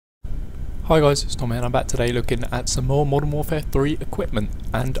Hi guys, it's Tom here and I'm back today looking at some more Modern Warfare 3 equipment,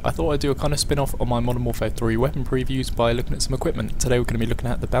 and I thought I'd do a kind of spin-off on my Modern Warfare 3 weapon previews by looking at some equipment. Today we're going to be looking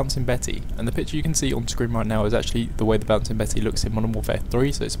at the Bouncing Betty, and the picture you can see on screen right now is actually the way the Bouncing Betty looks in Modern Warfare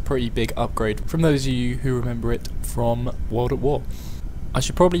 3, so it's a pretty big upgrade from those of you who remember it from World at War. I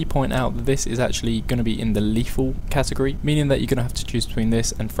should probably point out that this is actually going to be in the lethal category, meaning that you're going to have to choose between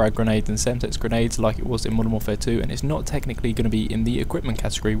this and frag grenades and semtex grenades like it was in Modern Warfare 2, and it's not technically going to be in the equipment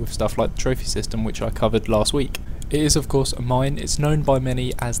category with stuff like the trophy system, which I covered last week. It is of course a mine. It's known by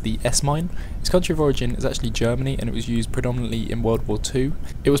many as the S-mine. Its country of origin is actually Germany, and it was used predominantly in World War II.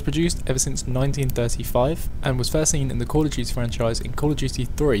 It was produced ever since 1935 and was first seen in the Call of Duty franchise in Call of Duty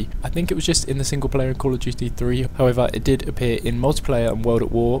 3. I think it was just in the single player in Call of Duty 3, however it did appear in multiplayer and World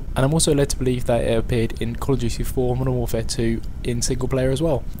at War, and I'm also led to believe that it appeared in Call of Duty 4, Modern Warfare 2 in single player as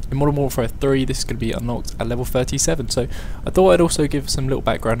well. In Modern Warfare 3 this is going to be unlocked at level 37, so I thought I'd also give some little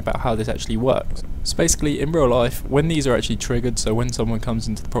background about how this actually works. So basically in real life, when these are actually triggered, so when someone comes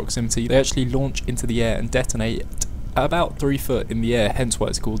into the proximity, they actually launch into the air and detonate at about 3 foot in the air, hence why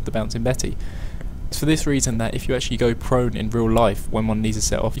it's called the Bouncing Betty. It's for this reason that if you actually go prone in real life when one needs to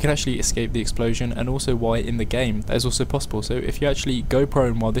set off, you can actually escape the explosion, and also why in the game that is also possible. So if you actually go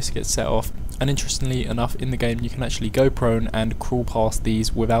prone while this gets set off, and interestingly enough in the game you can actually go prone and crawl past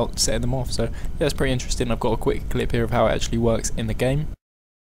these without setting them off. So yeah, it's pretty interesting. I've got a quick clip here of how it actually works in the game.